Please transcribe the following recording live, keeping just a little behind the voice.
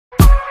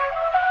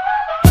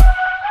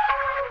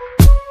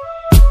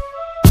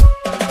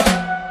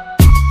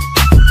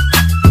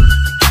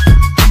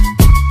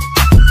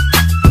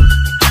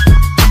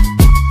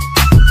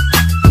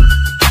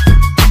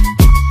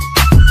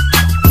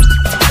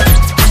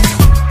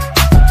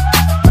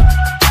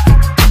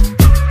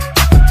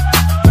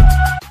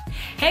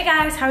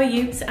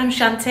youths, I'm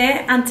Shanti,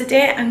 and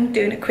today I'm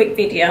doing a quick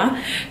video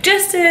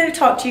just to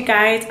talk to you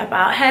guys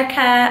about hair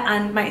care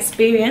and my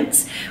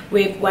experience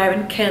with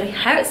wearing curly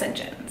hair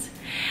extensions.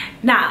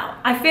 Now,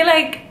 I feel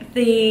like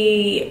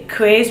the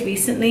craze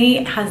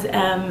recently has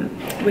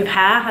with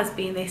hair has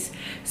been this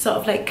sort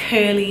of like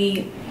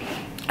curly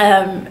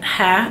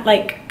hair,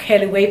 like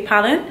curly wave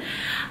pattern,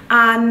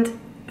 and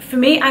for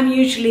me, I'm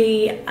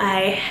usually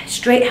a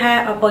straight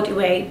hair or body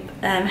wave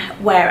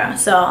wearer,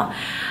 so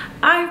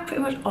I've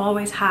pretty much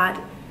always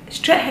had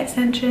straight hair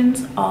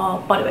extensions or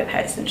body wave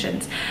hair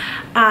extensions,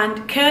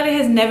 and curly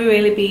has never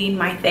really been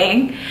my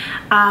thing,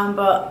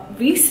 but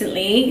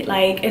recently,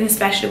 like, and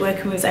especially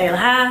working with Zale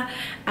Hair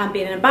and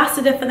being an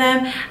ambassador for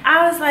them,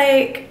 I was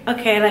like,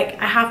 okay,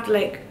 like I have to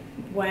like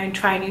wear and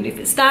try new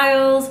different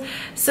styles.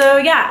 So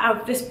yeah,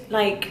 I've just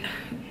like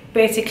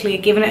basically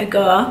given it a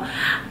go,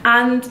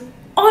 and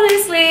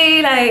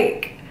honestly,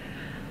 like,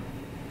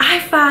 I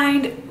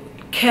find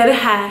curly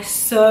hair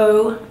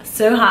so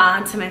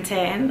hard to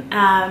maintain,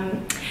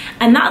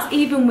 and that's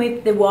even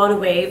with the water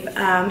wave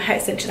hair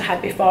extension I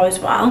had before as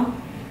well.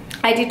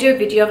 I did do a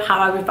video of how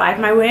I revived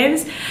my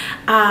waves,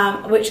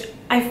 which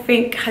I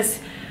think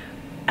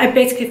I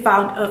basically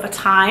found over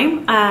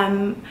time.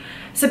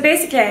 So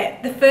basically,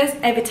 the first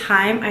ever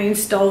time I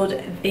installed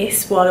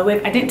this water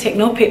wave, I didn't take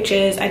no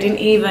pictures, I didn't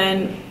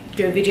even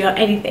do a video or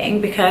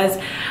anything, because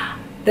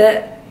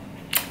the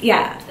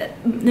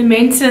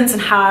maintenance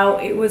and how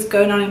it was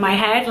going on in my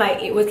head,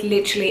 like, it was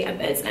literally a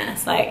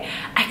business. Like,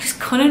 I just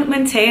couldn't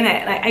maintain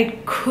it. Like, I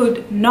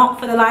could not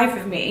for the life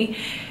of me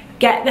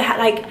get the hair.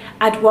 Like,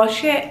 I'd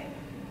wash it,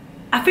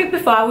 I think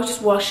before I was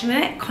just washing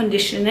it,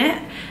 conditioning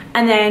it,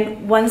 and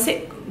then once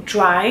it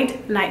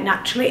dried, like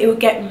naturally, it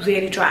would get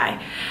really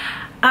dry,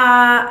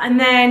 and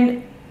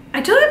then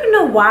I don't even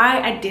know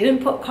why I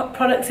didn't put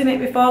products in it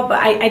before, but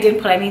I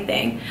didn't put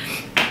anything.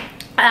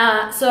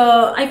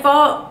 So I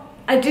thought,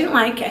 I didn't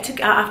like it. I took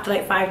it out after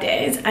like 5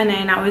 days, and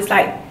then I was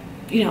like,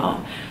 you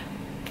know,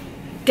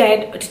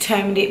 dead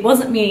determined it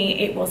wasn't me,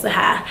 it was the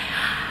hair.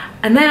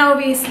 And then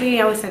obviously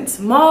I was sent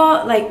some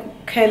more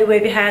like curly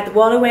wavy hair, the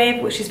water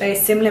wave, which is very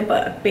similar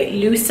but a bit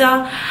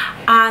looser,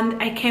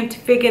 and I came to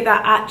figure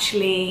that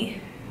actually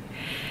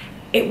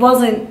it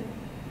wasn't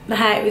the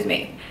hair, it was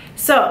me.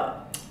 So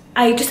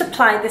I just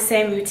applied the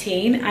same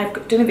routine.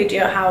 I've done a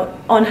video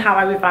on how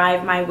I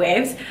revive my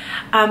waves.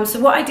 So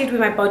what I did with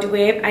my body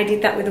wave, I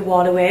did that with the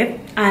water wave,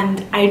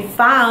 and I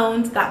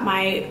found that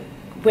my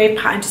wave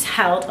pattern just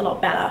held a lot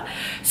better.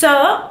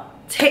 So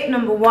tip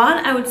number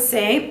one, I would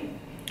say,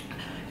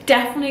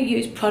 definitely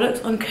use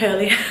products on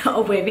curly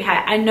or wavy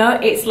hair. I know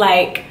it's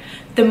like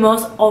the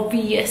most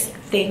obvious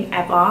thing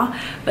ever,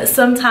 but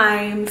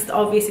sometimes the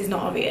obvious is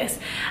not obvious,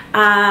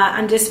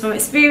 and just from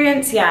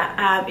experience,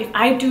 yeah, if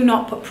I do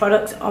not put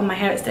products on my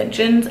hair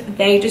extensions,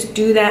 they just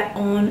do their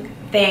own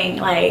thing.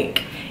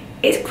 Like,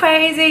 it's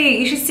crazy.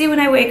 You should see when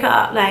I wake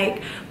up,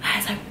 like, my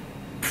hair's like,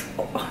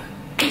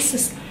 it's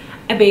just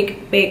a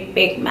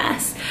big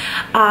mess.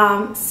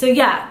 So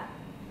yeah,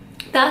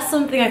 that's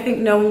something I think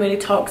no one really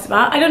talks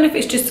about. I don't know if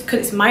it's just because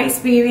it's my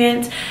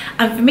experience,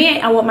 and for me,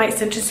 I want my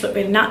extensions to look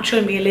really natural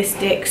and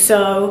realistic.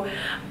 So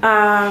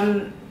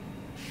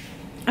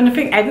and I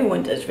think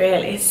everyone does,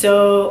 really.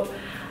 So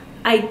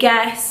I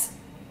guess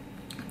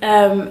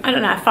I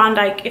don't know, I found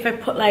like if I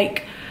put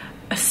like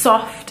a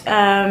soft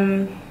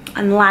and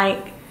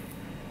light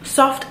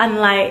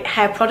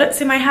hair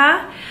products in my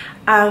hair,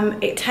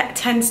 it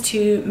tends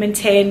to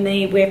maintain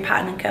the wave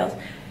pattern and curls,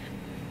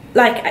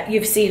 like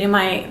you've seen in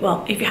my,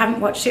 well, if you haven't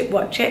watched it,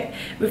 watch it,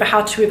 with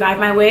how to revive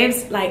my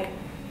waves. Like,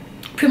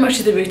 pretty much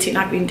is the routine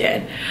I've been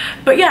doing.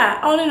 But yeah,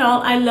 all in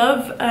all, I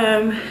love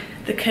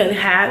the curly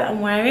hair that I'm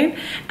wearing.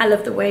 I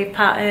love the wave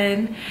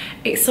pattern.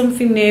 It's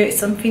something new, it's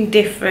something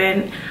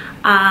different.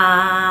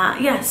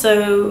 Yeah,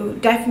 so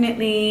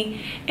definitely,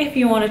 if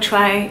you want to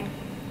try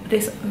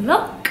this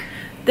look,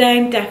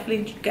 then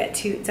definitely get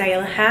to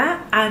Zale Hair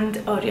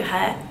and order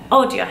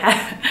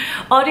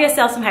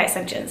yourself some hair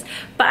extensions.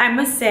 But I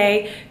must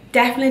say,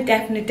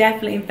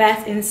 definitely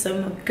invest in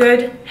some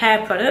good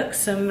hair products,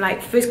 some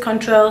like frizz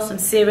control, some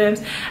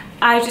serums.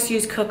 I just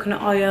use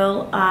coconut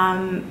oil,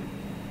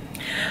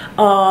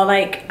 or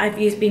like I've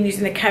been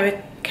using the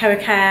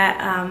Kerac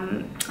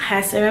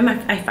hair serum.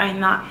 I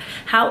find that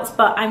helps,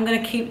 but I'm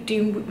gonna keep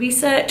doing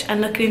research and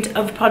looking into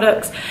other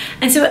products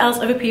and see what else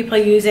other people are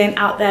using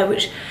out there,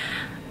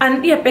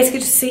 and yeah,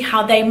 basically just see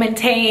how they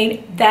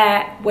maintain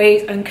their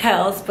waves and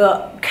curls.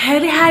 But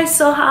curly hair is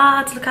so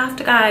hard to look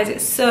after, guys.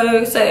 It's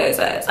so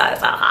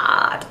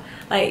hard,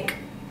 like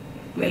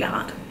really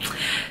hard.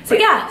 So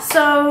yeah,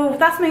 so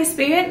that's my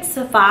experience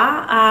so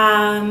far.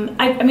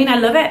 I mean, I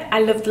love it.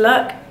 I love the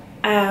look.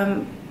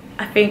 I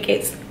think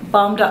it's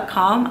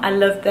bomb.com. I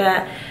love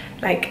the,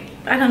 like,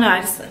 I don't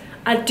know,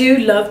 I do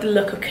love the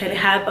look of curly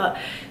hair, but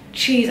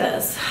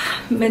Jesus,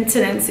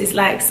 maintenance is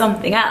like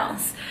something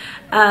else.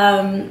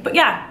 But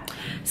yeah,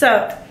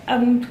 so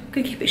I'm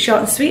gonna keep it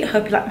short and sweet. I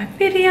hope you like my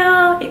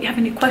video. If you have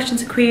any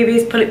questions or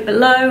queries, put it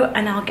below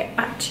and I'll get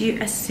back to you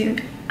as soon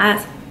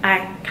as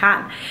I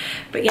can.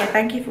 But yeah,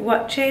 thank you for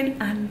watching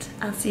and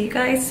I'll see you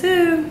guys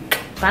soon.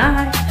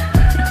 Bye.